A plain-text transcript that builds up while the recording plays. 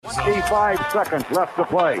25 seconds left to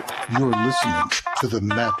play. You're listening to the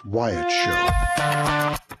Matt Wyatt Show.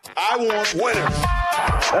 I want winners.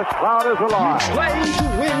 This crowd is alive. Play to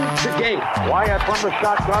win the game. Wyatt from the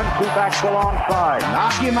shotgun, two backs alongside.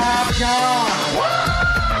 Knock him out, John.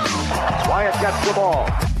 Wyatt gets the ball.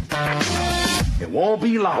 It won't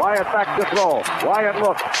be long. Wyatt back to throw. Wyatt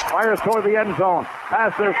looks, fires toward the end zone.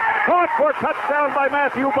 Passes, caught for touchdown by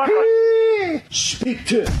Matthew Butler. Speak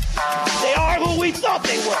to. They are who we thought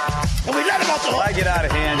they were. And we let them off the hook. I get out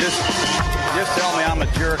of hand, just tell me I'm a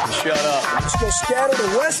jerk and shut up. Let's go scatter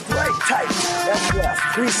the west, right, tight. That's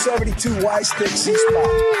left. 372 Y stick C-spot.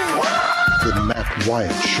 The Matt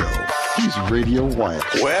Wyatt Show. He's Radio Wyatt.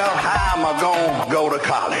 Well, how am I going to go to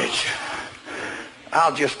college?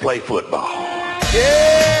 I'll just play football.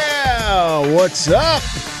 Yeah! What's up?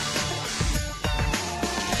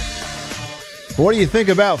 What do you think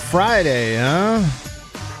about Friday, huh?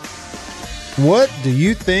 What do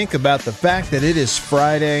you think about the fact that it is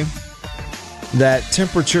Friday, that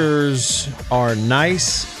temperatures are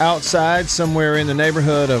nice outside, somewhere in the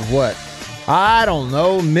neighborhood of what? I don't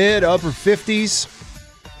know, mid, upper 50s,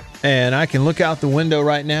 and I can look out the window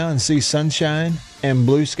right now and see sunshine and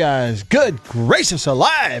blue skies. Good gracious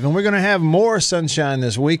alive! And we're going to have more sunshine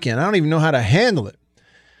this weekend. I don't even know how to handle it.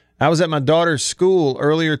 I was at my daughter's school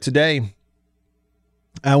earlier today.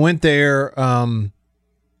 I went there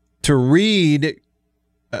to read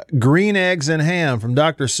Green Eggs and Ham from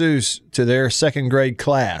Dr. Seuss to their second grade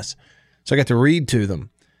class. So I got to read to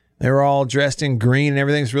them. They were all dressed in green and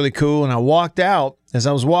everything's really cool. And I walked out. As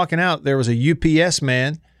I was walking out, there was a UPS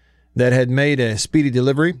man that had made a speedy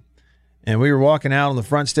delivery. And we were walking out on the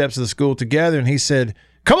front steps of the school together. And he said,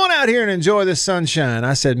 "Come on out here and enjoy this sunshine."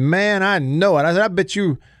 I said, "Man, I know it." I said, "I bet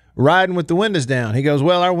you riding with the windows down." He goes,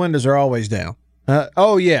 "Well, our windows are always down."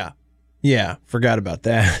 Oh, yeah. Yeah, forgot about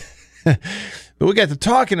that. But we got to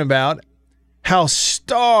talking about how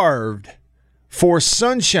starved for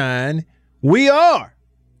sunshine we are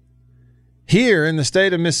here in the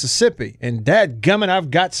state of Mississippi. And dadgummit,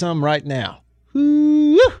 I've got some right now.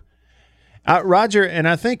 Roger, and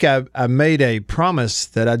I think I made a promise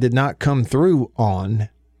that I did not come through on.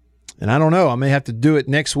 And I don't know, I may have to do it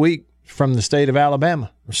next week from the state of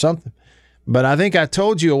Alabama or something. But I think I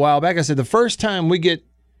told you a while back, I said the first time we get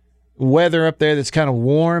weather up there that's kind of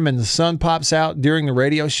warm and the sun pops out during the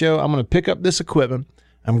radio show, I'm going to pick up this equipment.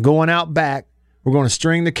 I'm going out back. We're going to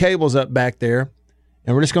string the cables up back there,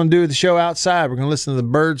 and we're just going to do the show outside. We're going to listen to the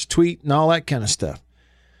birds tweet and all that kind of stuff.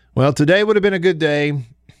 Well, today would have been a good day,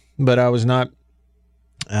 but I was not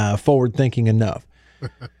forward-thinking enough.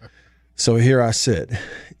 So here I sit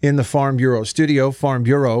in the Farm Bureau studio. Farm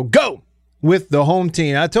Bureau, go! With the home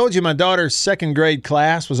team. I told you my daughter's second grade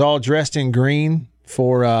class was all dressed in green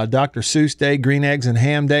for Dr. Seuss Day, Green Eggs and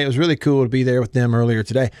Ham Day. It was really cool to be there with them earlier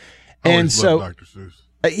today. And so, Dr. Seuss.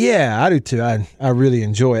 Yeah, I do too. I really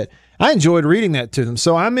enjoy it. I enjoyed reading that to them.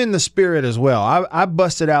 So I'm in the spirit as well. I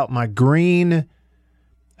busted out my green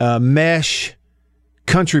mesh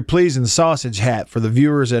country pleasing sausage hat for the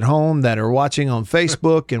viewers at home that are watching on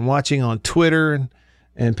Facebook and watching on Twitter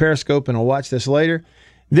and Periscope and will watch this later.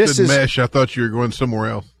 This is mesh. I thought you were going somewhere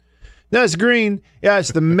else. No, it's green. Yeah,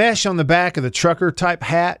 it's the mesh on the back of the trucker type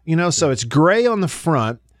hat, so it's gray on the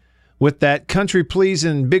front with that country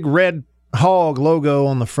pleasing big red hog logo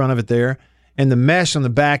on the front of it there. And the mesh on the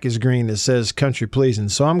back is green that says country pleasing.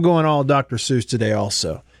 So I'm going all Dr. Seuss today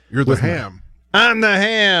also. You're the ham. I'm the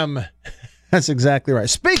ham. That's exactly right.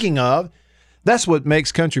 Speaking of, that's what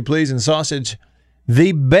makes country pleasing sausage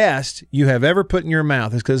the best you have ever put in your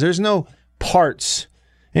mouth, is because there's no parts.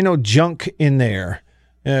 Ain't no junk in there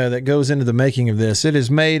that goes into the making of this. It is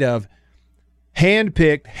made of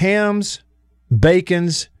hand-picked hams,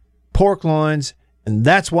 bacons, pork loins, and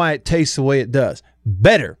that's why it tastes the way it does.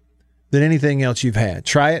 Better than anything else you've had.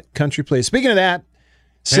 Try it, Country Please. Speaking of that,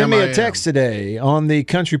 send me a text today on the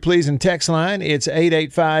Country Pleasing text line. It's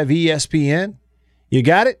 885-ESPN. You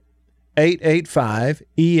got it?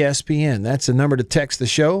 885-ESPN. That's the number to text the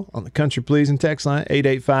show on the Country Pleasing text line,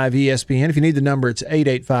 885-ESPN. If you need the number, it's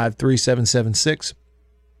 885-3776,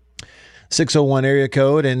 601 area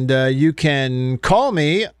code. And you can call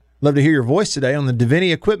me. Love to hear your voice today on the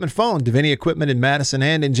Davini Equipment phone. Davini Equipment in Madison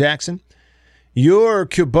and in Jackson. Your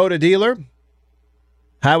Kubota dealer.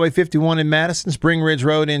 Highway 51 in Madison, Spring Ridge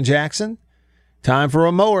Road in Jackson. Time for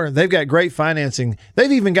a mower. They've got great financing.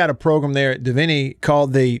 They've even got a program there at Davini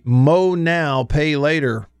called the Mow Now, Pay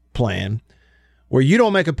Later plan, where you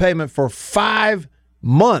don't make a payment for 5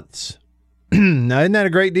 months. Now, isn't that a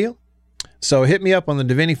great deal? So hit me up on the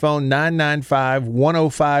Davini phone,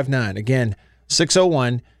 995-1059. Again,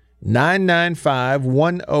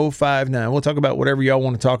 995-1059. We'll talk about whatever y'all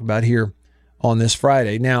want to talk about here on this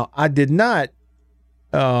Friday. Now, I did not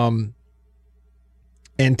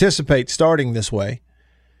anticipate starting this way,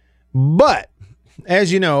 but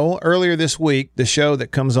as you know, earlier this week, the show that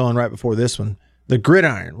comes on right before this one, The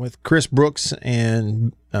Gridiron with Chris Brooks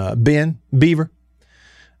and Ben Beaver,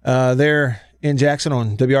 they're in Jackson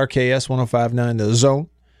on WRKS 105.9 The Zone.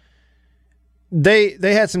 They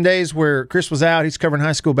had some days where Chris was out. He's covering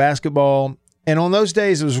high school basketball. And on those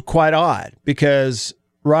days, it was quite odd because,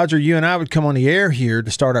 Roger, you and I would come on the air here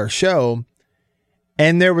to start our show,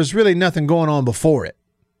 and there was really nothing going on before it.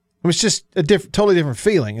 It was just a totally different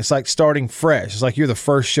feeling. It's like starting fresh. It's like you're the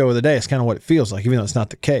first show of the day. It's kind of what it feels like, even though it's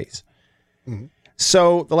not the case. Mm-hmm.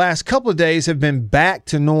 So the last couple of days have been back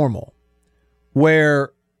to normal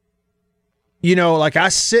where, you know, like I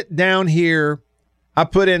sit down here, I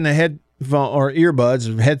put in the headphone or earbuds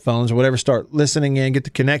or headphones or whatever, start listening in, get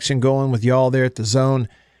the connection going with y'all there at the Zone,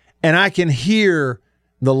 and I can hear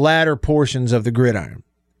the latter portions of the Gridiron.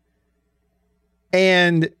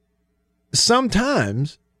 And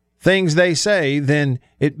sometimes things they say, then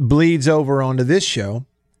it bleeds over onto this show,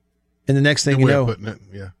 and the next thing you know, putting it,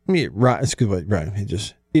 yeah, right, it's a good way, right?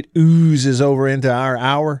 It oozes over into our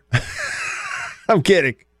hour. I'm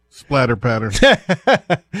kidding. Splatter pattern.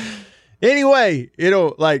 Anyway,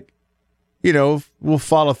 it'll we'll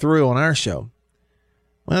follow through on our show.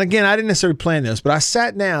 Well, again, I didn't necessarily plan this, but I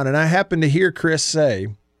sat down and I happened to hear Chris say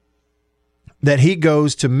that he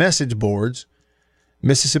goes to message boards,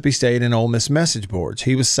 Mississippi State and Ole Miss message boards.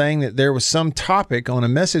 He was saying that there was some topic on a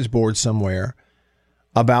message board somewhere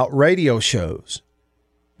about radio shows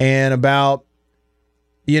and about,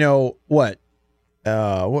 what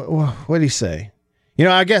did he say?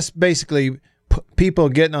 I guess basically people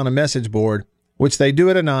getting on a message board, which they do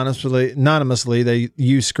it anonymously. They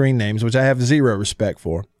use screen names, which I have zero respect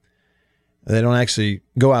for. They don't actually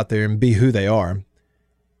go out there and be who they are.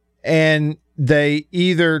 And they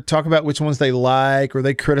either talk about which ones they like or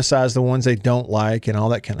they criticize the ones they don't like and all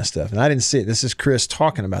that kind of stuff. And I didn't see it. This is Chris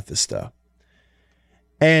talking about this stuff.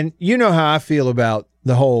 And you know how I feel about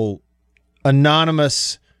the whole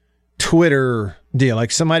anonymous Twitter deal.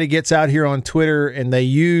 Like somebody gets out here on Twitter and they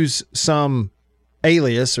use some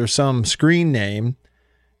alias or some screen name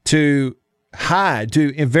to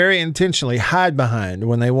very intentionally hide behind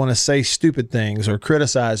when they want to say stupid things or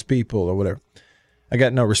criticize people or whatever. I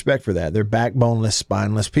got no respect for that. They're backboneless,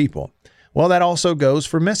 spineless people. Well, that also goes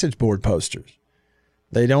for message board posters.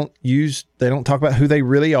 They don't talk about who they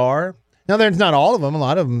really are. Now, there's not all of them. A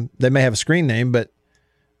lot of them, they may have a screen name, but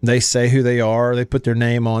they say who they are. They put their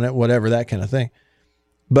name on it, whatever, that kind of thing.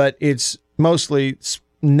 But it's mostly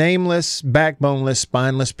nameless, backboneless,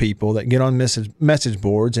 spineless people that get on message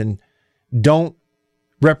boards and don't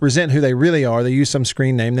represent who they really are. They use some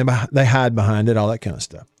screen name. They hide behind it, all that kind of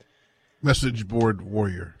stuff. Message board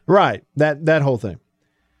warrior. Right. That whole thing.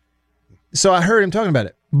 So I heard him talking about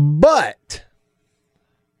it. But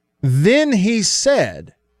then he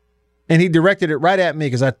said, and he directed it right at me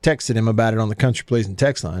because I texted him about it on the Country Pleasing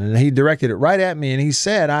text line, and he directed it right at me, and he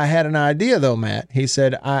said, I had an idea though, Matt. He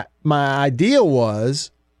said, my idea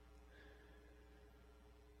was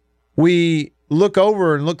we look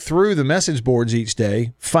over and look through the message boards each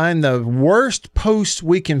day, find the worst post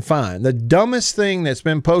we can find, the dumbest thing that's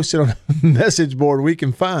been posted on a message board we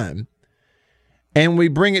can find, and we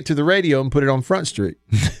bring it to the radio and put it on Front Street.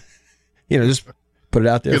 Just put it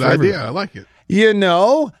out there. Good idea. I like it.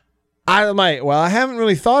 I haven't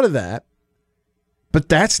really thought of that, but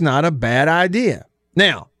that's not a bad idea.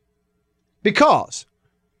 Now, because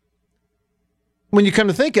when you come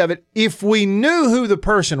to think of it, if we knew who the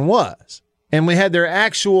person was and we had their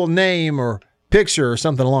actual name or picture or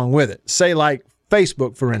something along with it, say like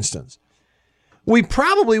Facebook, for instance, we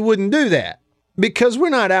probably wouldn't do that because we're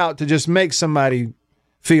not out to just make somebody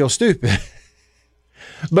feel stupid.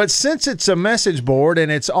 But since it's a message board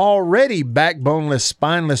and it's already backboneless,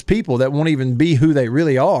 spineless people that won't even be who they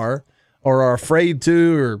really are or are afraid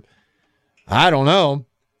to, or I don't know,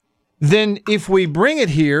 then if we bring it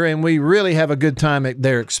here and we really have a good time at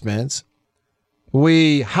their expense,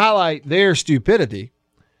 we highlight their stupidity,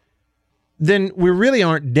 then we really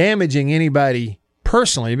aren't damaging anybody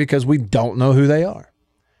personally because we don't know who they are.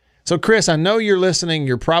 So, Chris, I know you're listening.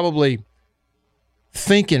 You're probably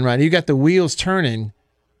thinking, right? You got the wheels turning.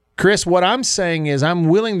 Chris, what I'm saying is I'm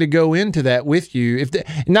willing to go into that with you.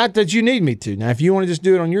 Not that you need me to. Now, if you want to just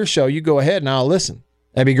do it on your show, you go ahead and I'll listen.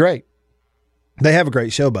 That'd be great. They have a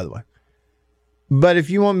great show, by the way. But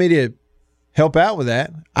if you want me to help out with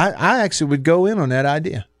that, I actually would go in on that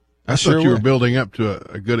idea. I thought you were building up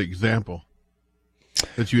to a good example.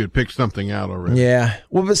 that you had picked something out already. Yeah.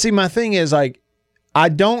 Well, but see, my thing is, like, I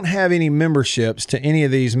don't have any memberships to any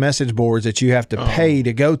of these message boards that you have to pay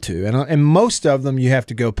to go to. And most of them you have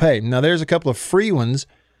to go pay. Now, there's a couple of free ones,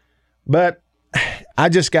 but I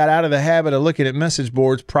just got out of the habit of looking at message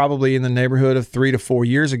boards probably in the neighborhood of 3 to 4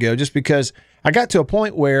 years ago, just because I got to a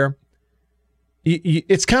point where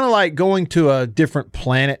it's kind of like going to a different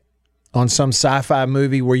planet on some sci-fi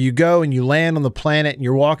movie where you go and you land on the planet and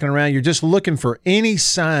you're walking around. You're just looking for any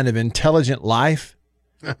sign of intelligent life.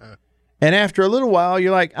 And after a little while,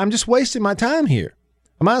 you're like, I'm just wasting my time here.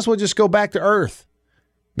 I might as well just go back to Earth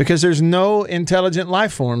because there's no intelligent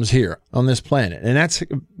life forms here on this planet. And that's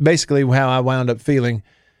basically how I wound up feeling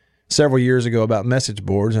several years ago about message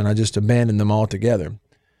boards, and I just abandoned them altogether.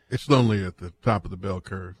 It's lonely at the top of the bell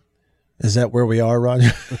curve. Is that where we are,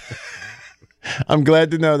 Roger? I'm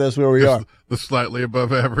glad to know that's where we are. The slightly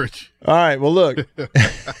above average. All right, well, look.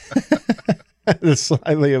 The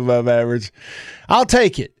slightly above average. I'll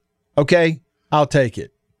take it. Okay, I'll take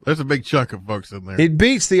it. There's a big chunk of folks in there. It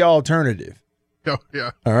beats the alternative. Oh,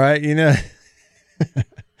 yeah. All right,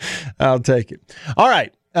 I'll take it. All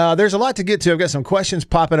right, there's a lot to get to. I've got some questions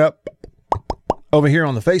popping up over here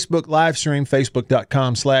on the Facebook live stream,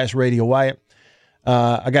 facebook.com/Radio Wyatt.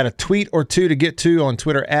 I got a tweet or two to get to on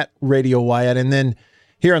Twitter @Radio Wyatt, and then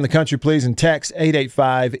here on the Country Please and text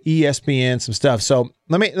 885-ESPN, some stuff. So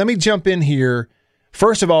let me jump in here.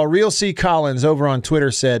 First of all, Real C. Collins over on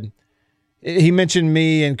Twitter said, he mentioned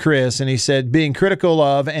me and Chris, and he said, being critical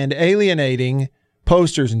of and alienating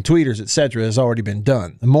posters and tweeters, etc., has already been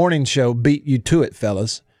done. The morning show beat you to it,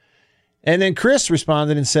 fellas. And then Chris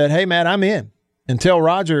responded and said, hey, Matt, I'm in. And tell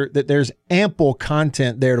Roger that there's ample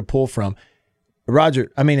content there to pull from.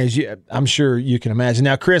 Roger, I mean, I'm sure you can imagine.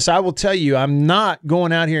 Now, Chris, I will tell you, I'm not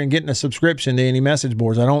going out here and getting a subscription to any message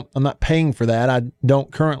boards. I'm not paying for that. I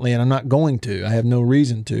don't currently, and I'm not going to. I have no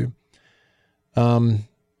reason to.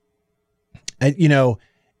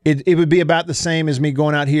 It would be about the same as me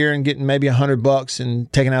going out here and getting maybe $100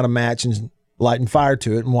 and taking out a match and lighting fire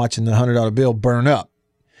to it and watching the $100 bill burn up.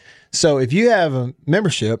 So if you have a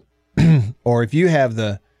membership or if you have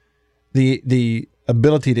the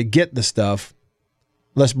ability to get the stuff,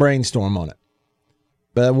 let's brainstorm on it.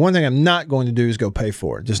 But one thing I'm not going to do is go pay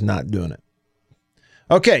for it. Just not doing it.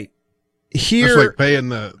 Okay. Here. That's like paying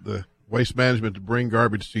the waste management to bring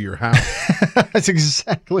garbage to your house. That's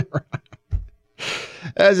exactly right.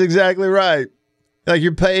 That's exactly right. Like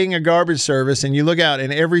you're paying a garbage service and you look out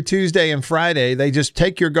and every Tuesday and Friday, they just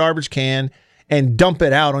take your garbage can and dump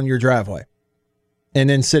it out on your driveway and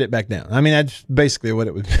then sit it back down. I mean, that's basically what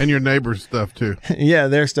it would be. And your neighbor's stuff too. Yeah,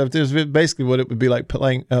 their stuff too. It's basically what it would be like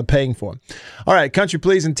paying for. All right, Country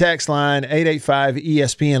Please and text line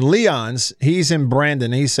 885-ESPN. Leon's, he's in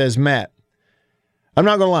Brandon. He says, Matt, I'm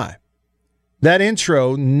not going to lie. That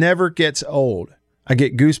intro never gets old. I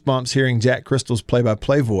get goosebumps hearing Jack Crystal's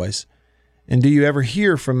play-by-play voice. And do you ever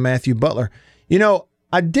hear from Matthew Butler?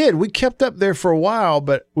 I did. We kept up there for a while,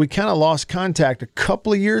 but we kind of lost contact a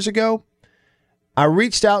couple of years ago. I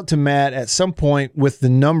reached out to Matt at some point with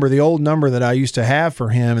the old number that I used to have for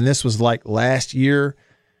him, and this was like last year.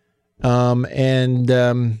 I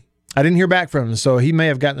didn't hear back from him, so he may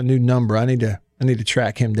have gotten a new number. I need to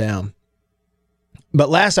track him down. But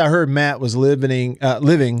last I heard, Matt was living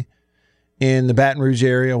in the Baton Rouge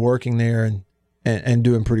area, working there and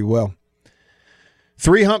doing pretty well.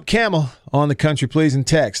 3-Hump Camel on the Country Please and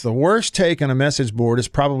text. The worst take on a message board is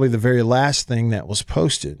probably the very last thing that was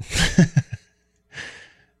posted.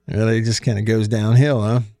 It just kind of goes downhill,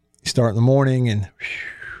 huh? You start in the morning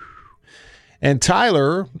and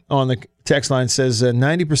Tyler on the text line says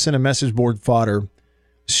 90% of message board fodder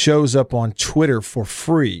shows up on Twitter for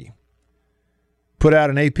free. Put out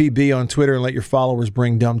an APB on Twitter and let your followers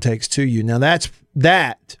bring dumb takes to you. Now that's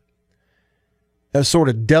sort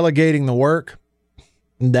of delegating the work.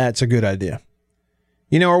 That's a good idea.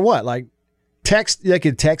 Or what? Like they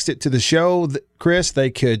could text it to the show, Chris.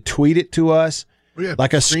 They could tweet it to us. Well, yeah,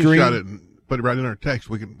 like a screenshot it and put it right in our text.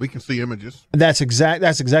 We can see images. That's exactly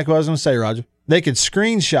what I was going to say, Roger. They could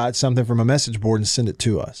screenshot something from a message board and send it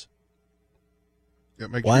to us. Yeah,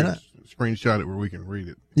 why not? Screenshot it where we can read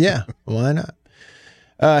it. Yeah, why not?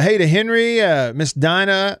 Hey to Henry, Miss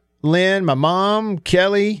Dinah, Lynn, my mom,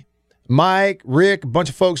 Kelly, Mike, Rick, a bunch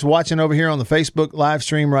of folks watching over here on the Facebook live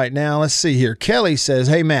stream right now. Let's see here. Kelly says,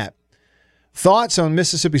 hey, Matt, thoughts on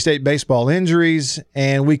Mississippi State baseball injuries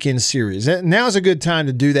and weekend series. Now's a good time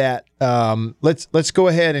to do that. Let's go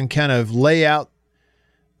ahead and kind of lay out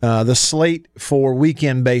the slate for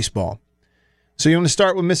weekend baseball. So you want to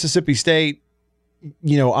start with Mississippi State.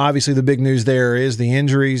 Obviously the big news there is the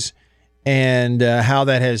injuries. and how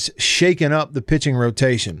that has shaken up the pitching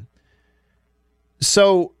rotation.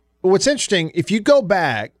 So what's interesting, if you go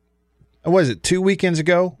back, what is it, 2 weekends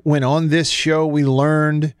ago, when on this show we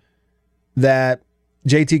learned that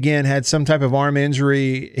JT Ginn had some type of arm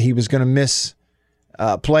injury, he was going to miss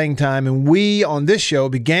playing time, and we on this show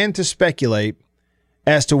began to speculate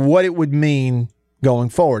as to what it would mean going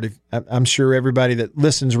forward. I'm sure everybody that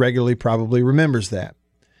listens regularly probably remembers that.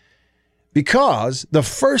 Because the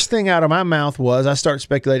first thing out of my mouth was I start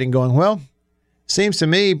speculating going, well, seems to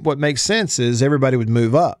me what makes sense is everybody would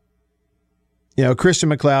move up. You know, Christian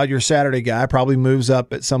McLeod, your Saturday guy, probably moves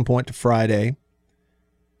up at some point to Friday.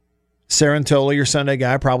 Sarantola, your Sunday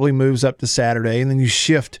guy, probably moves up to Saturday. And then you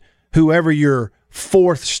shift whoever your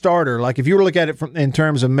fourth starter. Like if you were to look at it in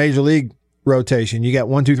terms of Major League rotation, you got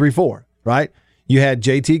 1, 2, 3, 4, right? You had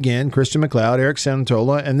JT Ginn, Christian McLeod, Eric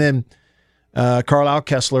Sarantola, and then Carlisle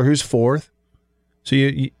Kessler, who's fourth. So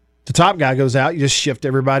you the top guy goes out, you just shift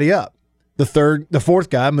everybody up. The fourth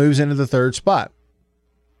guy moves into the third spot.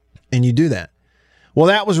 And you do that. Well,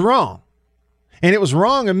 that was wrong. And it was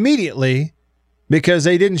wrong immediately because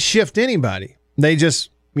they didn't shift anybody. They just,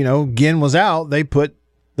 Ginn was out. They put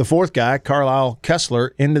the fourth guy, Carlisle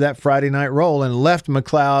Kessler, into that Friday night role and left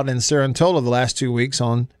McLeod and Sarantola the last 2 weeks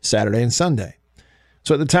on Saturday and Sunday.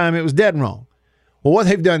 So at the time, it was dead wrong. Well, what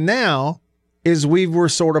they've done now is we were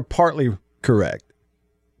sort of partly correct.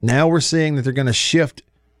 Now we're seeing that they're going to shift,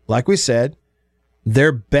 like we said,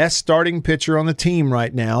 their best starting pitcher on the team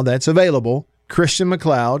right now that's available, Christian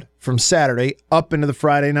McLeod, from Saturday up into the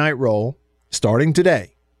Friday night role, starting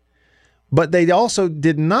today. But they also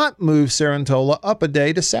did not move Sarantola up a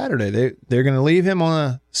day to Saturday. They're going to leave him on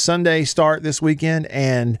a Sunday start this weekend,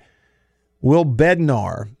 and Will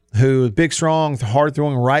Bednar, who is a big, strong,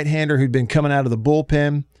 hard-throwing right-hander who'd been coming out of the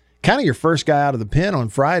bullpen, kind of your first guy out of the pen on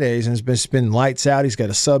Fridays, and has been lights out. He's got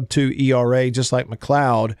a sub-2 ERA, just like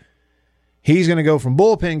McLeod. He's going to go from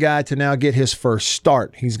bullpen guy to now get his first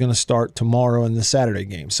start. He's going to start tomorrow in the Saturday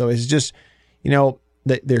game. So it's just,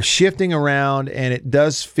 they're shifting around, and it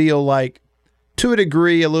does feel like, to a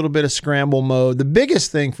degree, a little bit of scramble mode. The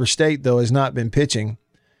biggest thing for State, though, has not been pitching.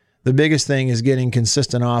 The biggest thing is getting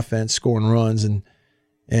consistent offense, scoring runs, and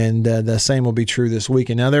the same will be true this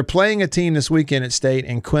weekend. Now, they're playing a team this weekend at State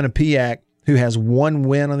in Quinnipiac who has one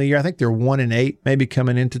win on the year. I think they're 1-8, maybe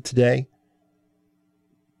coming into today.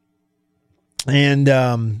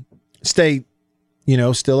 And State,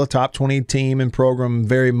 still a top 20 team and program,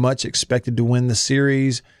 very much expected to win the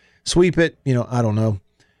series. Sweep it, I don't know.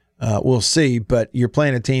 We'll see. But you're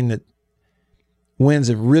playing a team that wins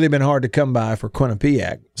have really been hard to come by for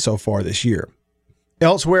Quinnipiac so far this year.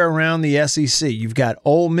 Elsewhere around the SEC, you've got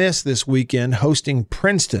Ole Miss this weekend hosting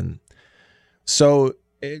Princeton. So,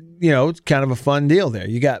 it's kind of a fun deal there.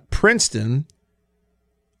 You got Princeton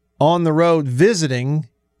on the road visiting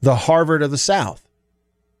the Harvard of the South.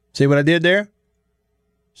 See what I did there?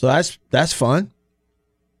 So that's fun.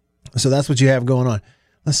 So that's what you have going on.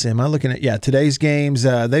 Let's see. Am I looking at, today's games?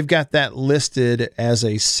 They've got that listed as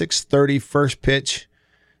a 6:30 first pitch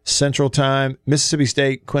Central Time. Mississippi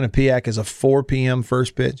State, Quinnipiac is a 4 p.m.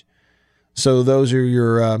 first pitch. So those are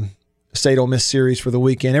your State Ole Miss series for the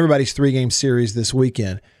weekend. Everybody's 3-game series this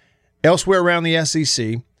weekend. Elsewhere around the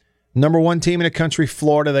SEC, number 1 team in the country,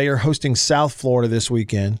 Florida. They are hosting South Florida this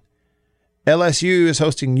weekend. LSU is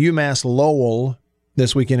hosting UMass Lowell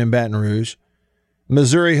this weekend in Baton Rouge.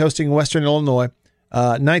 Missouri hosting Western Illinois.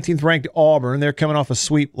 19th ranked Auburn. They're coming off a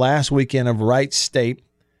sweep last weekend of Wright State.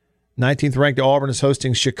 19th ranked Auburn is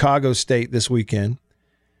hosting Chicago State this weekend.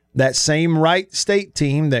 That same Wright State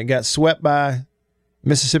team that got swept by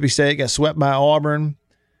Mississippi State, got swept by Auburn,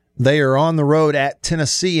 they are on the road at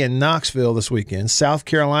Tennessee in Knoxville this weekend. South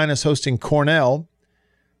Carolina is hosting Cornell.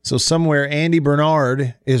 So somewhere Andy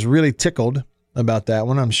Bernard is really tickled about that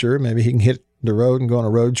one, I'm sure. Maybe he can hit the road and go on a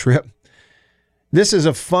road trip. This is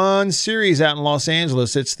a fun series out in Los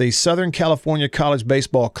Angeles. It's the Southern California College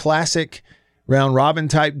Baseball Classic, round robin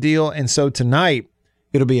type deal. And so tonight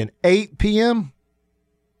it'll be an 8 p.m.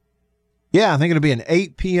 Yeah, I think it'll be an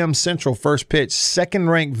 8 p.m. Central first pitch.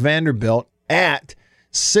 Second-ranked Vanderbilt at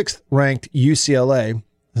 6th-ranked UCLA.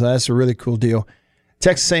 So that's a really cool deal.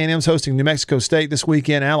 Texas A&M's hosting New Mexico State this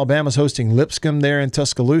weekend. Alabama's hosting Lipscomb there in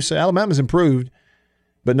Tuscaloosa. Alabama's improved,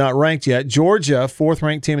 but not ranked yet. Georgia,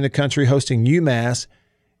 4th-ranked team in the country, hosting UMass.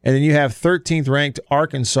 And then you have 13th-ranked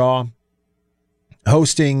Arkansas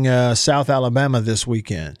hosting South Alabama this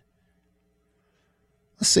weekend.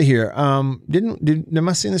 Let's see here. Am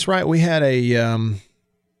I seeing this right? We had a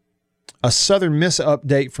Southern Miss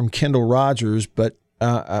update from Kendall Rogers, but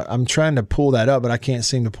I'm trying to pull that up, but I can't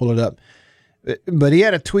seem to pull it up. But he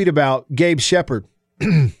had a tweet about Gabe Shepard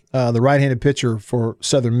the right-handed pitcher for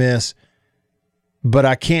Southern Miss, but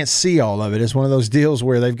I can't see all of it. It's one of those deals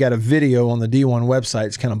where they've got a video on the D1 website.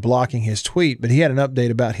 It's kind of blocking his tweet, but he had an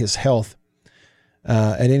update about his health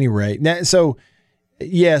at any rate. Now, so,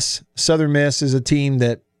 yes, Southern Miss is a team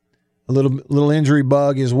that a little injury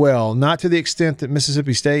bug as well, not to the extent that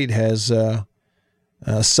Mississippi State has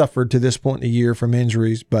suffered to this point in the year from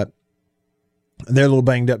injuries, but they're a little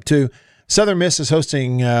banged up too. Southern Miss is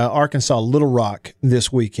hosting Arkansas Little Rock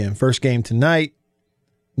this weekend. First game tonight.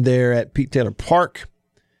 They're at Pete Taylor Park.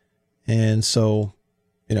 And so,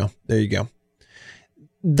 there you go.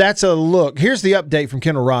 That's a look. Here's the update from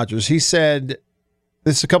Kendall Rogers. He said,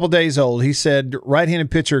 this is a couple days old. He said right-handed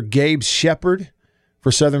pitcher Gabe Shepard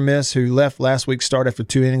for Southern Miss, who left last week's start after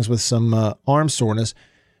 2 innings with some arm soreness.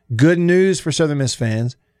 Good news for Southern Miss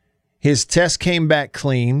fans. His test came back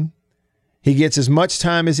clean. He gets as much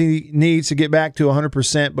time as he needs to get back to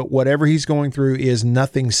 100%, but whatever he's going through is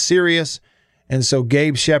nothing serious. And so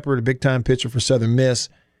Gabe Shepard, a big-time pitcher for Southern Miss,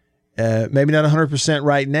 maybe not 100%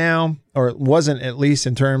 right now, or it wasn't at least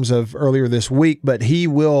in terms of earlier this week, but he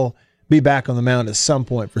will be back on the mound at some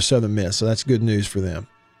point for Southern Miss, so that's good news for them.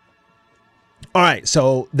 All right,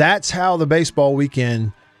 so that's how the baseball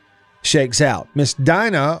weekend shakes out. Miss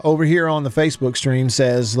Dinah over here on the Facebook stream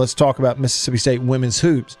says, let's talk about Mississippi State women's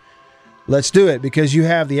hoops. Let's do it because you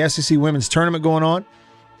have the SEC women's tournament going on.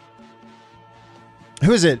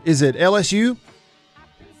 Who is it? Is it LSU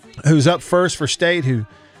who's up first for state, who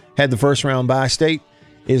had the first round bye? State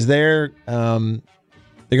is there.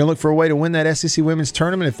 They're going to look for a way to win that SEC women's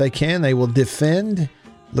tournament. If they can, they will defend,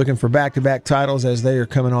 looking for back-to-back titles as they are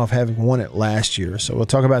coming off having won it last year. So we'll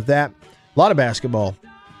talk about that. A lot of basketball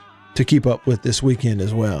to keep up with this weekend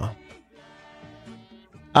as well.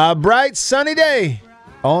 A bright, sunny day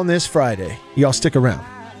on this Friday. Y'all stick around.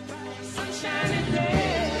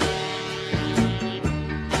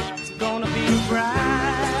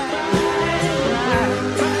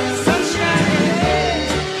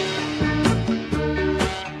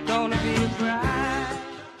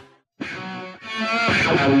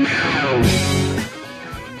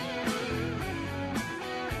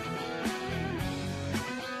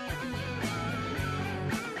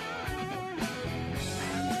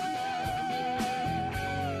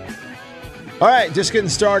 All right, just getting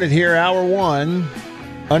started here. Hour 1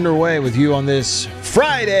 underway with you on this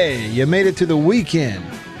Friday. You made it to the weekend.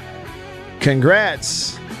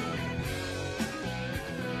 Congrats.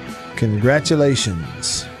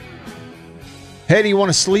 Congratulations. Hey, do you want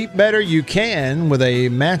to sleep better? You can with a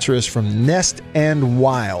mattress from Nest and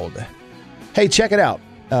Wild. Hey, check it out.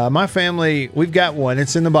 My family, we've got one.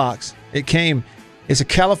 It's in the box. It's a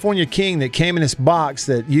California King that came in this box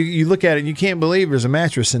that you look at it and you can't believe there's a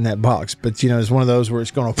mattress in that box. But, it's one of those where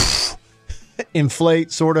it's going to inflate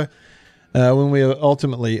sort of when we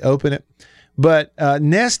ultimately open it. But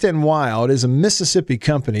Nest and Wild is a Mississippi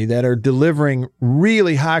company that are delivering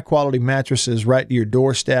really high-quality mattresses right to your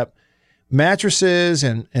doorstep. Mattresses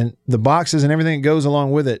and the boxes and everything that goes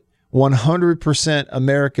along with it, 100%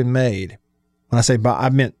 American-made. When I say I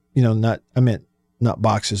meant not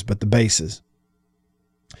boxes, but the bases.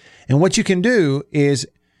 And what you can do is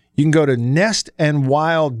you can go to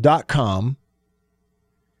nestandwild.com,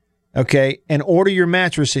 okay, and order your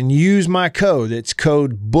mattress and use my code. It's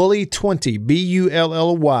code BULLY20,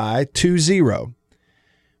 BULLY 20.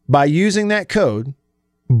 By using that code,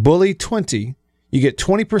 BULLY20, you get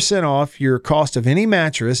 20% off your cost of any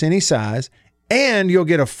mattress, any size, and you'll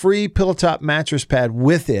get a free pillow top mattress pad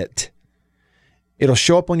with it. It'll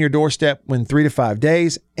show up on your doorstep in 3 to 5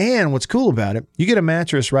 days. And what's cool about it, you get a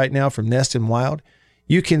mattress right now from Nest and Wild.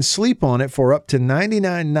 You can sleep on it for up to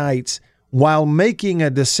 99 nights while making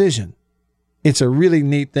a decision. It's a really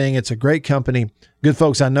neat thing. It's a great company. Good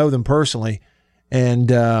folks, I know them personally.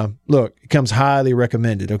 And look, it comes highly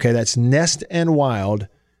recommended. Okay, that's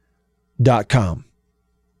nestandwild.com.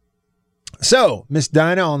 So, Miss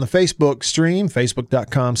Dinah on the Facebook stream,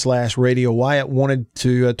 facebook.com/Radio Wyatt, wanted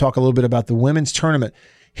to talk a little bit about the women's tournament.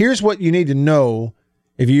 Here's what you need to know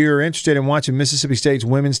if you're interested in watching Mississippi State's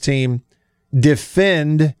women's team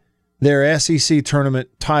defend their SEC tournament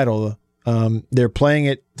title. They're playing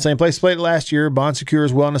it, same place played it last year, Bon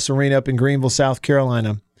Secours Wellness Arena up in Greenville, South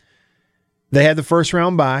Carolina. They had the first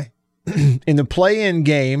round bye. In the play-in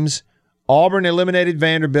games, Auburn eliminated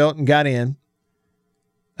Vanderbilt and got in.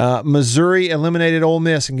 Missouri eliminated Ole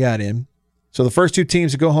Miss and got in. So the first two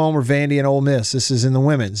teams to go home were Vandy and Ole Miss. This is in the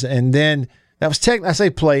women's. And then that was I say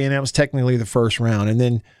play in, that was technically the first round. And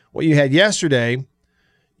then what you had yesterday,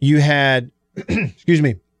 you had excuse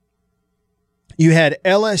me, you had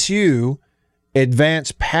LSU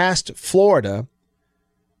advance past Florida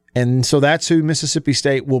And so that's who Mississippi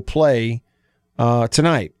State will play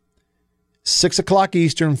tonight. 6 o'clock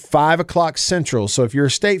Eastern, 5 o'clock Central. So if you're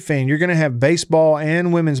a State fan, you're going to have baseball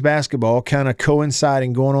and women's basketball kind of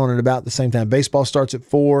coinciding, going on at about the same time. Baseball starts at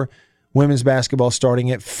 4, women's basketball starting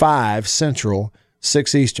at 5 Central,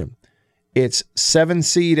 6 Eastern. It's 7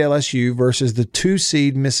 seed LSU versus the 2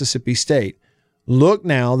 seed Mississippi State. Look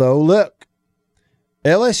now, though, look.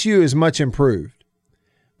 LSU is much improved.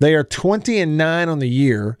 They are 20-9 on the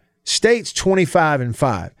year. State's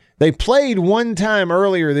 25-5. They played one time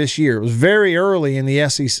earlier this year. It was very early in the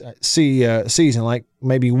SEC season, like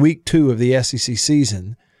maybe week 2 of the SEC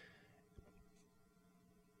season.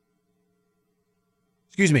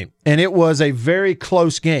 Excuse me. And it was a very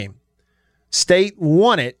close game. State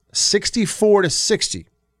won it 64-60.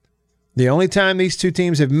 The only time these two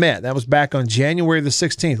teams have met, that was back on January the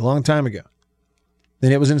 16th, a long time ago.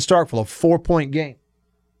 Then it was in Starkville, a 4-point game.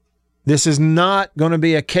 This is not going to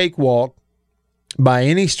be a cakewalk by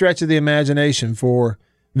any stretch of the imagination for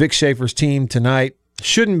Vic Schaefer's team tonight.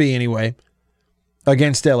 Shouldn't be anyway,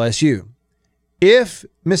 against LSU. If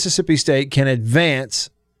Mississippi State can advance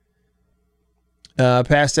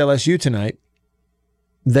past LSU tonight,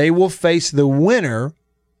 they will face the winner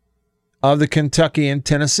of the Kentucky and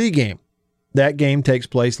Tennessee game. That game takes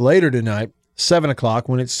place later tonight, 7 o'clock,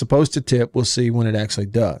 when it's supposed to tip. We'll see when it actually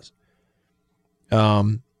does.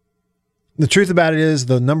 The truth about it is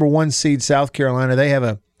the number 1 seed South Carolina, they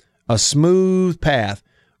have a smooth path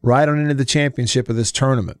right on into the championship of this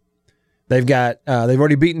tournament. They've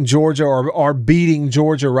already beaten Georgia, or are beating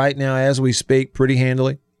Georgia right now as we speak pretty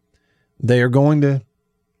handily. They are going to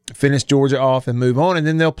finish Georgia off and move on, and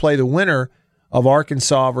then they'll play the winner of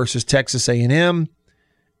Arkansas versus Texas A&M.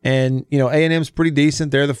 And, A&M's pretty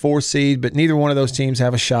decent. They're the 4th seed, but neither one of those teams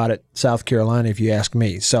have a shot at South Carolina, if you ask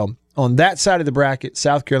me. So on that side of the bracket,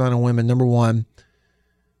 South Carolina women, number 1.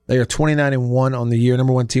 They are 29-1 on the year,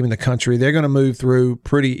 number 1 team in the country. They're going to move through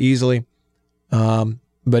pretty easily.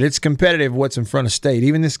 But it's competitive what's in front of State.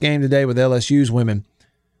 Even this game today with LSU's women,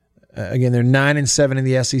 again, they're 9-7 in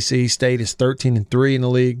the SEC. State is 13-3 in the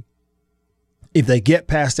league. If they get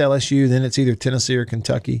past LSU, then it's either Tennessee or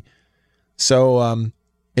Kentucky. So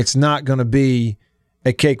it's not going to be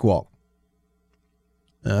a cakewalk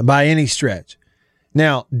by any stretch.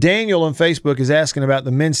 Now, Daniel on Facebook is asking about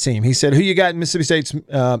the men's team. He said, who you got in Mississippi State's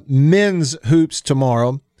men's hoops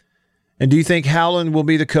tomorrow? And do you think Howland will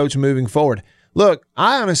be the coach moving forward? Look,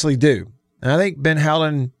 I honestly do. I think Ben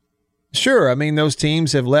Howland, sure, I mean, those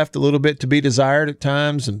teams have left a little bit to be desired at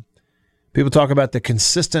times, and people talk about the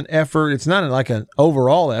consistent effort. It's not like an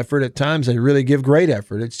overall effort. At times they really give great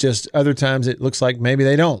effort. It's just other times it looks like maybe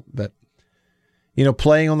they don't. But,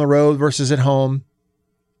 playing on the road versus at home.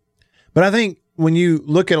 But I think when you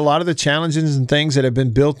look at a lot of the challenges and things that have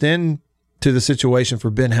been built in to the situation for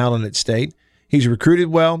Ben Howland at State, he's recruited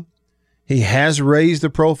well. He has raised the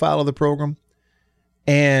profile of the program.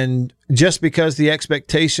 And just because the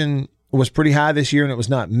expectation was pretty high this year and it was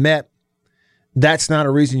not met, that's not a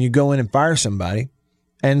reason you go in and fire somebody.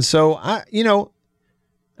 And so,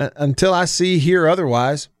 until I hear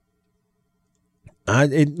otherwise,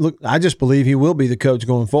 I just believe he will be the coach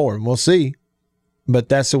going forward. And we'll see. But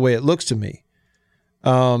that's the way it looks to me.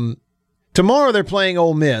 Tomorrow they're playing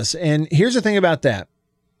Ole Miss. And here's the thing about that.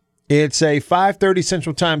 It's a 5:30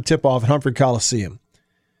 Central Time tip-off at Humphrey Coliseum.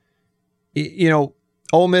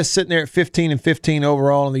 Ole Miss sitting there at 15-15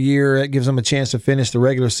 overall in the year. That gives them a chance to finish the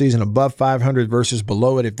regular season above 500 versus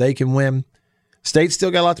below it if they can win. State's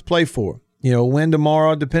still got a lot to play for. Win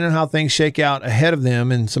tomorrow, depending on how things shake out ahead of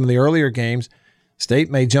them in some of the earlier games,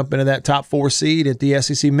 State may jump into that top 4 seed at the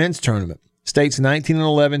SEC men's tournament. State's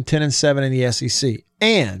 19-11, 10-7 in the SEC.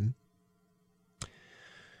 And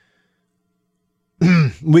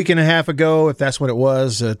week and a half ago, if that's what it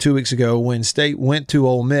was, 2 weeks ago, when State went to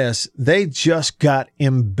Ole Miss, they just got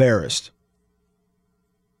embarrassed.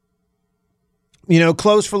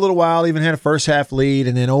 Close for a little while, even had a first half lead,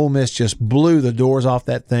 and then Ole Miss just blew the doors off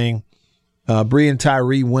that thing. Bree and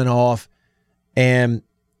Tyree went off, and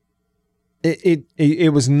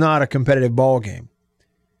it was not a competitive ball game.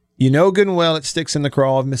 Good and well it sticks in the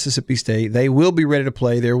craw of Mississippi State. They will be ready to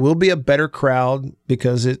play. There will be a better crowd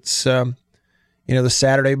because it's the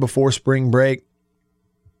Saturday before spring break,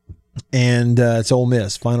 and it's Ole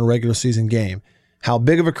Miss, final regular season game. How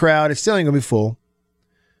big of a crowd? It's still ain't going to be full,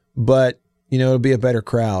 but, it'll be a better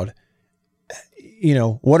crowd.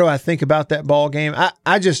 What do I think about that ball game?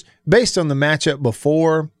 I just, based on the matchup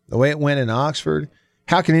before, the way it went in Oxford,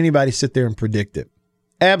 how can anybody sit there and predict it?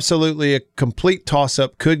 Absolutely a complete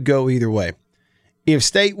toss-up, could go either way. If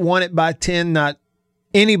State won it by 10, not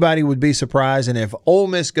anybody would be surprised, and if Ole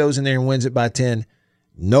Miss goes in there and wins it by 10,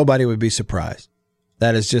 Nobody would be surprised.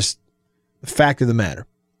 That is just the fact of the matter.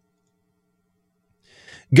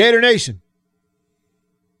 Gator Nation,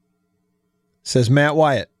 says Matt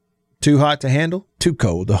Wyatt. Too hot to handle, too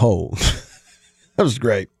cold to hold. That was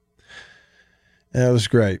great. That was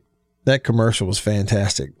great. That commercial was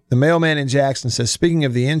fantastic. The mailman in Jackson says, speaking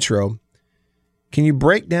of the intro, can you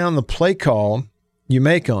break down the play call you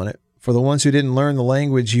make on it for the ones who didn't learn the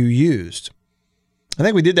language you used? I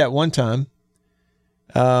think we did that one time.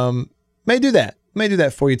 May do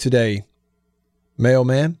that for you today,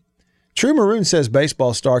 mailman. True Maroon says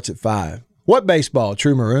baseball starts at 5. What baseball,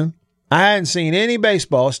 True Maroon? I hadn't seen any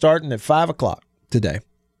baseball starting at 5 o'clock today.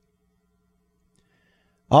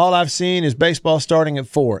 All I've seen is baseball starting at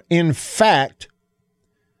 4. In fact,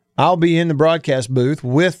 I'll be in the broadcast booth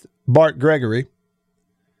with Bart Gregory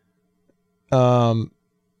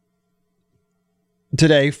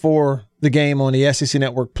today for the game on the SEC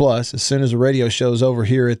Network Plus. As soon as the radio show's over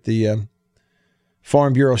here at the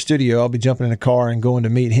Farm Bureau studio, I'll be jumping in a car and going to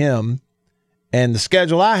meet him. And the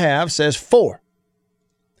schedule I have says 4.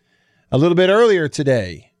 A little bit earlier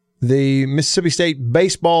today, the Mississippi State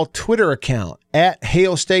baseball Twitter account at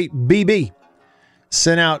Hail State BB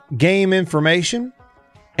sent out game information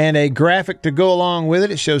and a graphic to go along with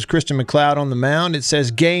it. It shows Christian McLeod on the mound. It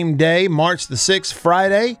says game day, March the 6th,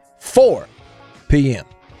 Friday, 4 p.m.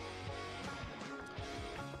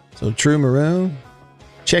 So True Maroon,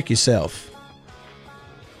 check yourself.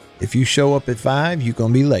 If you show up at 5, you're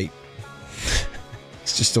going to be late.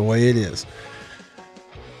 It's just the way it is.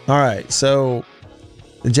 All right, so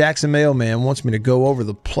the Jackson mailman wants me to go over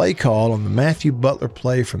the play call on the Matthew Butler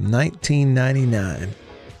play from 1999.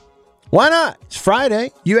 Why not? It's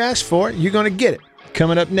Friday. You asked for it. You're going to get it.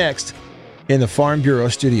 Coming up next in the Farm Bureau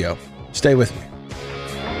studio. Stay with me.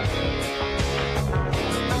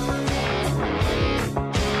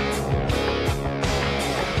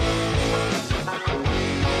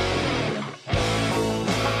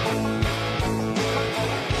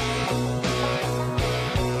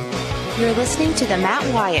 You're listening to The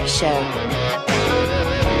Matt Wyatt Show.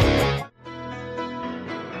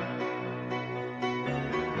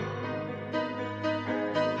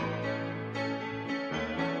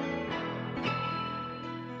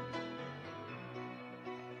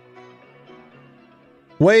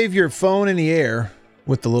 Wave your phone in the air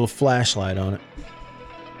with the little flashlight on it.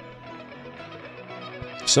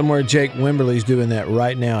 Somewhere Jake Wimberly's doing that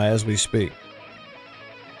right now as we speak.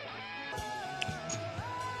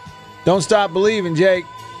 Don't stop believing, Jake.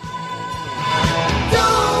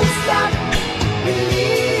 Don't stop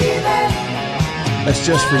believing. That's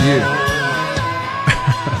just for you.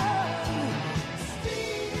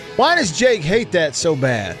 Why does Jake hate that so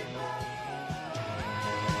bad?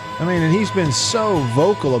 I mean, and he's been so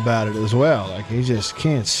vocal about it as well. Like, he just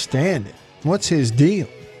can't stand it. What's his deal?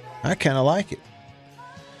 I kind of like it.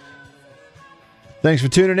 Thanks for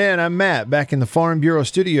tuning in. I'm Matt, back in the Farm Bureau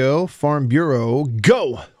studio. Farm Bureau,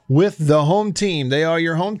 go with the home team. They are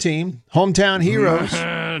your home team. Hometown heroes.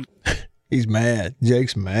 He's mad.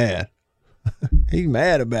 Jake's mad. He's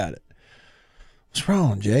mad about it. What's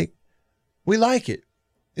wrong, Jake? We like it.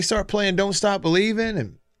 They start playing Don't Stop Believing,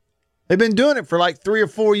 and they've been doing it for like 3 or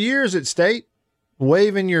 4 years at State.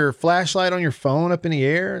 Waving your flashlight on your phone up in the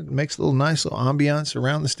air. It makes a nice little ambiance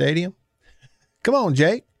around the stadium. Come on,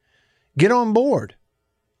 Jake. Get on board.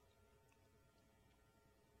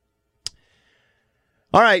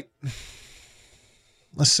 All right.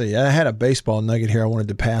 Let's see. I had a baseball nugget here I wanted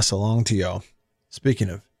to pass along to y'all. Speaking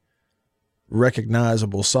of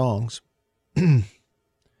recognizable songs.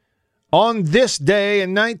 On this day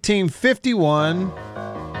in 1951,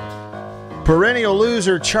 perennial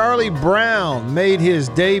loser Charlie Brown made his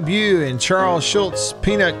debut in Charles Schultz's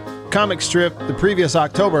Peanut comic strip the previous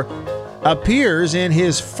October, appears in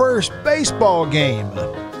his first baseball game.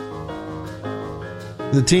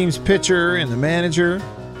 The team's pitcher and the manager,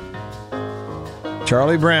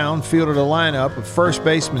 Charlie Brown, fielded a lineup of first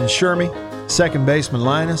baseman Shermy, second baseman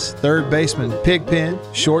Linus, third baseman Pigpen,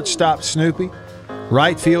 shortstop Snoopy,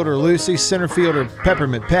 right fielder Lucy, center fielder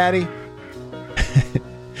Peppermint Patty,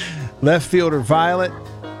 left fielder Violet,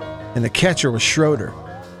 and the catcher was Schroeder,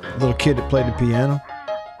 the little kid that played the piano.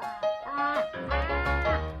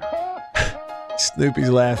 Snoopy's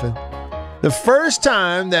laughing. The first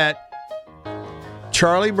time that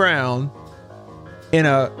Charlie Brown in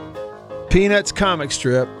a Peanuts comic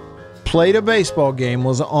strip played a baseball game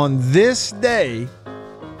was on this day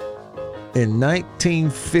in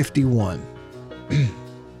 1951.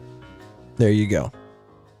 There you go.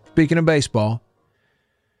 Speaking of baseball,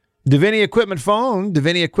 Davini Equipment phone,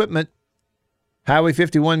 Davini Equipment, Highway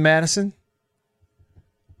 51 Madison.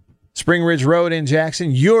 It's Spring Ridge Road in Jackson,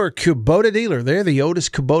 your Kubota dealer. They're the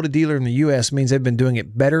oldest Kubota dealer in the U.S. Means they've been doing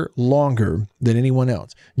it better, longer than anyone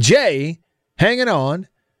else. Jay, hanging on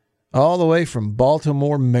all the way from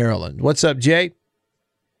Baltimore, Maryland. What's up, Jay?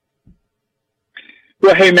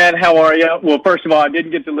 Well, hey, Matt, how are you? Well, first of all, I didn't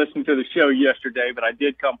get to listen to the show yesterday, but I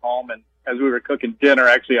did come home, and as we were cooking dinner,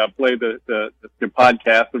 actually, I played the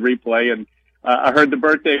podcast, the replay, and I heard the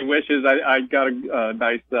birthday wishes. I got a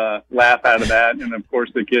nice laugh out of that, and of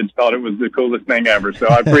course, the kids thought it was the coolest thing ever. So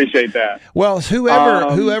I appreciate that. Well,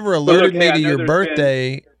 whoever alerted me to your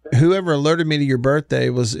birthday, whoever alerted me to your birthday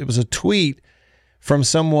it was a tweet from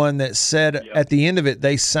someone that said at the end of it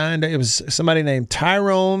they signed. It was somebody named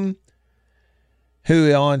Tyrone,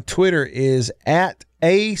 who on Twitter is at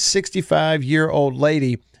a 65-year-old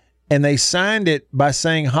lady, and they signed it by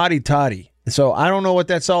saying "hottie toddy." So I don't know what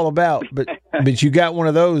that's all about, but you got one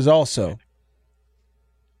of those also.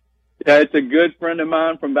 Yeah, it's a good friend of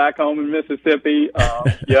mine from back home in Mississippi.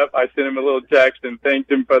 Yep, I sent him a little text and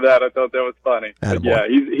thanked him for that. I thought that was funny. But yeah,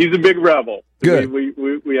 he's a big rebel. Good.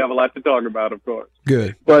 We have a lot to talk about, of course.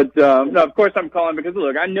 Good. But no, of course I'm calling because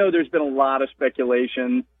look, I know there's been a lot of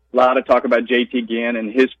speculation, a lot of talk about JT Ginn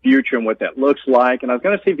and his future and what that looks like. And I was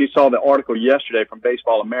going to see if you saw the article yesterday from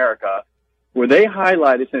Baseball America, where they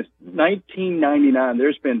highlighted since 1999,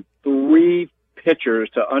 there's been 3 pitchers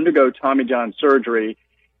to undergo Tommy John surgery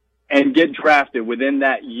and get drafted within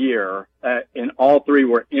that year, and all 3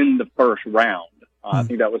 were in the first round. I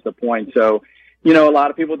think that was the point. So, a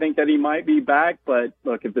lot of people think that he might be back, but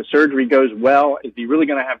look, if the surgery goes well, is he really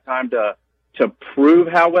going to have time to prove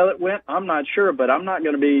how well it went? I'm not sure, but I'm not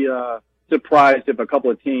going to be surprised if a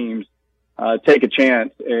couple of teams take a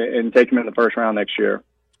chance and take him in the first round next year.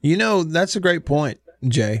 That's a great point,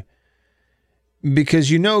 Jay, because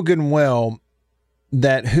good and well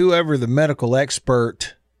that whoever the medical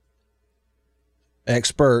experts,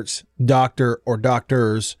 doctor or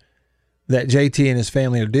doctors that JT and his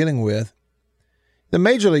family are dealing with, the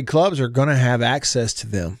major league clubs are going to have access to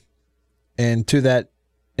them and to that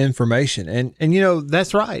information. And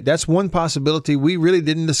that's right. That's one possibility we really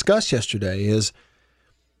didn't discuss yesterday is,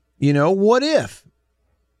 what if?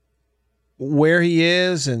 Where he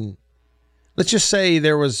is, and let's just say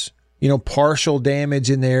there was, partial damage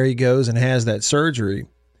in there. He goes and has that surgery.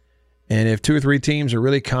 And if 2 or 3 teams are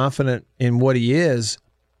really confident in what he is,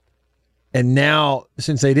 and now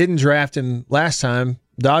since they didn't draft him last time,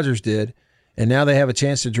 Dodgers did, and now they have a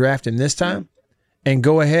chance to draft him this time, and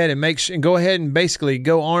go ahead and basically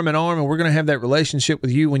go arm in arm, and we're going to have that relationship with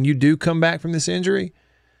you when you do come back from this injury.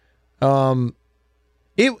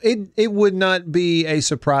 It would not be a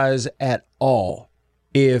surprise at all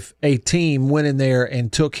if a team went in there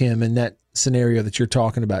and took him in that scenario that you're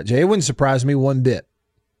talking about, Jay. It wouldn't surprise me one bit.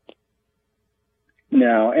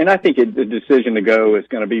 No, and I think the decision to go is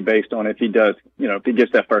going to be based on if he does, if he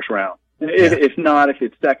gets that first round. If not, if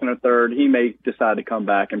it's second or third, he may decide to come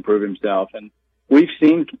back and prove himself. And we've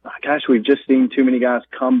just seen too many guys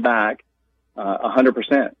come back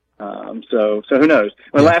 100%. So who knows?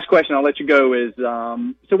 My last question, I'll let you go, is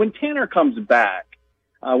so when Tanner comes back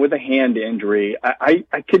with a hand injury, I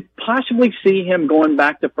could possibly see him going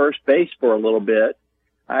back to first base for a little bit.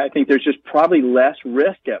 I think there's just probably less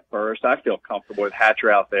risk at first. I feel comfortable with Hatcher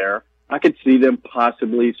out there. I could see them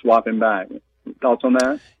possibly swapping back. Thoughts on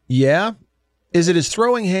that? Yeah. Is it his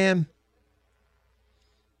throwing hand?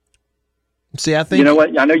 See, I think you know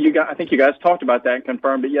what? I know you guys. I think you guys talked about that and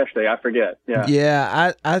confirmed it yesterday. I forget. Yeah.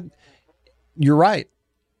 Yeah. You're right.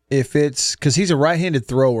 If it's because he's a right-handed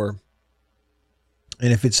thrower,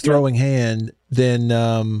 and if it's throwing hand, then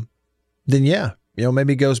yeah,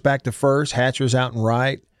 maybe he goes back to first. Hatcher's out and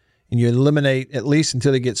right, and you eliminate at least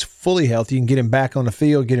until he gets fully healthy. You can get him back on the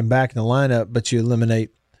field, get him back in the lineup, but you eliminate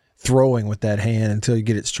throwing with that hand until you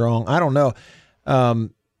get it strong. I don't know.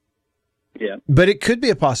 Yeah, but it could be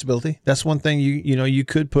a possibility. That's one thing you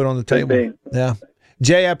could put on the table. Yeah,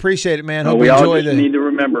 Jay, I appreciate it, man. Hope we you all enjoy just need to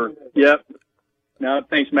remember. Yep. No,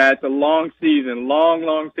 thanks, Matt. It's a long season,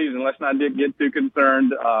 long season. Let's not get too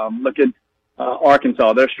concerned. Look at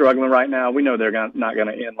Arkansas. They're struggling right now. We know they're not going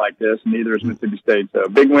to end like this. Neither is Mississippi State. So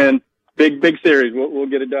big win, big series. We'll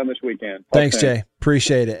get it done this weekend. Thanks, Jay.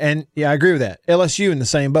 Appreciate it. And yeah, I agree with that. LSU in the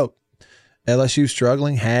same boat. LSU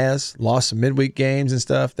struggling, has lost some midweek games and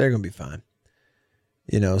stuff. They're going to be fine.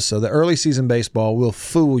 So the early season baseball will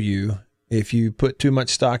fool you if you put too much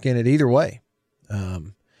stock in it either way.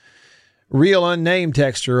 Real unnamed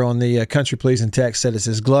texter on the Country Pleasing text said it's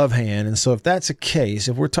his glove hand. And so if that's the case,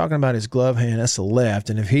 if we're talking about his glove hand, that's the left.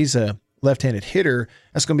 And if he's a left-handed hitter,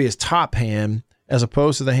 that's going to be his top hand as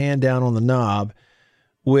opposed to the hand down on the knob,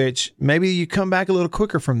 which maybe you come back a little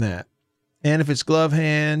quicker from that. And if it's glove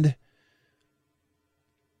hand,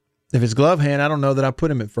 If it's glove hand, I don't know that I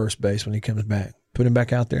put him at first base when he comes back. Put him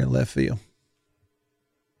back out there in left field.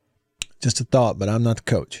 Just a thought, but I'm not the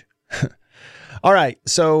coach. All right,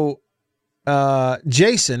 so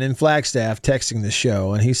Jason in Flagstaff texting the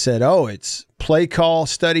show, and he said, it's play call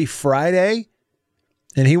study Friday,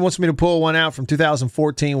 and he wants me to pull one out from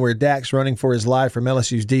 2014 where Dak's running for his life from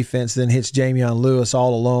LSU's defense, then hits Jamion Lewis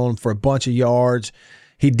all alone for a bunch of yards.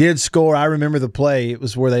 He did score. I remember the play. It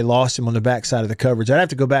was where they lost him on the backside of the coverage. I'd have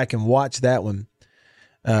to go back and watch that one,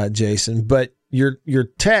 Jason. But your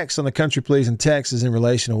text on the Country Pleasing text is in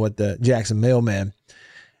relation to what the Jackson mailman,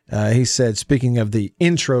 he said, speaking of the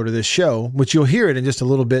intro to this show, which you'll hear it in just a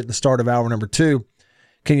little bit at the start of hour number 2,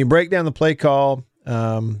 can you break down the play call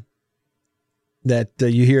that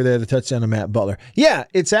you hear there, the touchdown to Matt Butler? Yeah,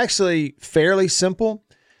 it's actually fairly simple.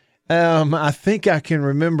 I think I can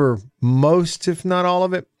remember most, if not all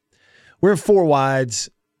of it. We're in 4 wides.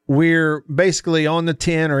 We're basically on the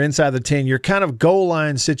 10 or inside the 10. You're kind of goal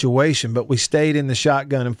line situation, but we stayed in the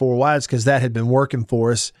shotgun in 4 wides because that had been working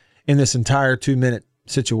for us in this entire 2-minute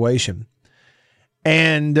situation.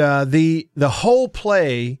 And the whole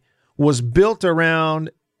play was built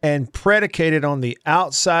around and predicated on the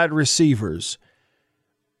outside receivers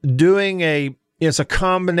doing it's a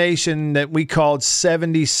combination that we called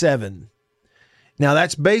 77. Now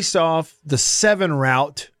that's based off the 7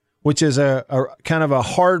 route, which is a kind of a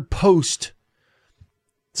hard post.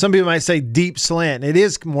 Some people might say deep slant. It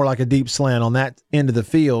is more like a deep slant on that end of the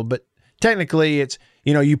field, but technically it's,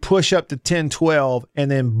 you push up to 10, 12, and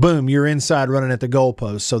then boom, you're inside running at the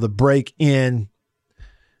goalpost. So the break in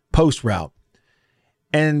post route.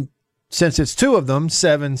 And since it's 2 of them,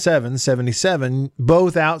 77,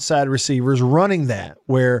 both outside receivers running that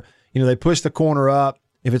where, they push the corner up.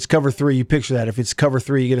 If it's cover 3, you picture that. If it's cover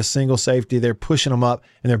 3, you get a single safety. They're pushing them up,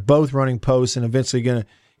 and they're both running posts, and eventually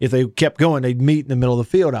if they kept going, they'd meet in the middle of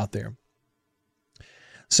the field out there.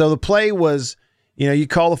 So the play was, you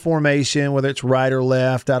call the formation, whether it's right or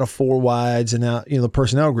left, out of 4 wides, and out, the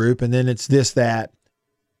personnel group, and then it's this, that.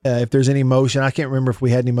 If there's any motion, I can't remember if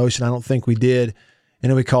we had any motion. I don't think we did. And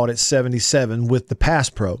then we called it 77 with the pass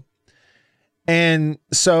pro. And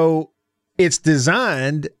so it's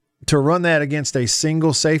designed to run that against a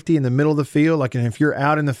single safety in the middle of the field. Like, and if you're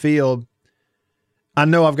out in the field, I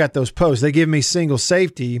know I've got those posts. They give me single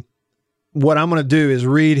safety. What I'm going to do is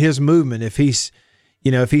read his movement. If he's,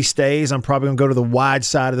 if he stays, I'm probably going to go to the wide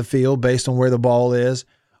side of the field based on where the ball is.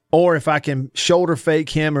 Or if I can shoulder fake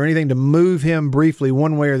him or anything to move him briefly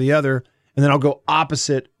one way or the other, and then I'll go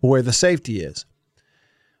opposite where the safety is.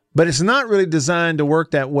 But it's not really designed to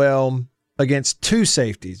work that well against 2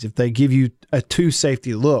 safeties if they give you a 2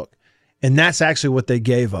 safety look. And that's actually what they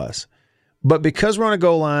gave us. But because we're on a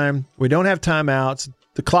goal line, we don't have timeouts,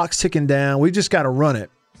 the clock's ticking down, we just got to run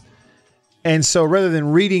it. And so rather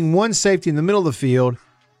than reading one safety in the middle of the field,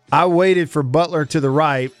 I waited for Butler to the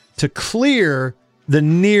right to clear the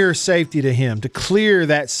near safety to him, to clear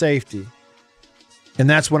that safety. And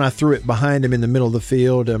that's when I threw it behind him in the middle of the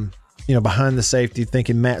field. Behind the safety,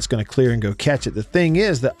 thinking Matt's going to clear and go catch it. The thing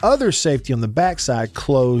is, the other safety on the backside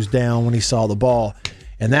closed down when he saw the ball,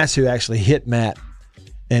 and that's who actually hit Matt,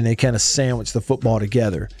 and they kind of sandwiched the football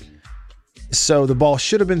together. So the ball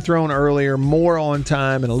should have been thrown earlier, more on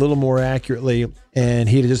time and a little more accurately, and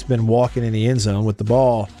he'd have just been walking in the end zone with the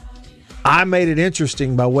ball. I made it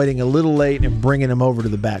interesting by waiting a little late and bringing him over to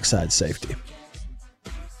the backside safety.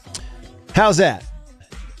 How's that?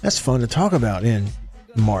 That's fun to talk about in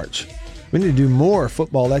March. We need to do more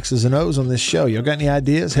football X's and O's on this show. Y'all got any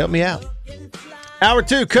ideas? Help me out. Hour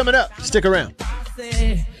 2 coming up. Stick around.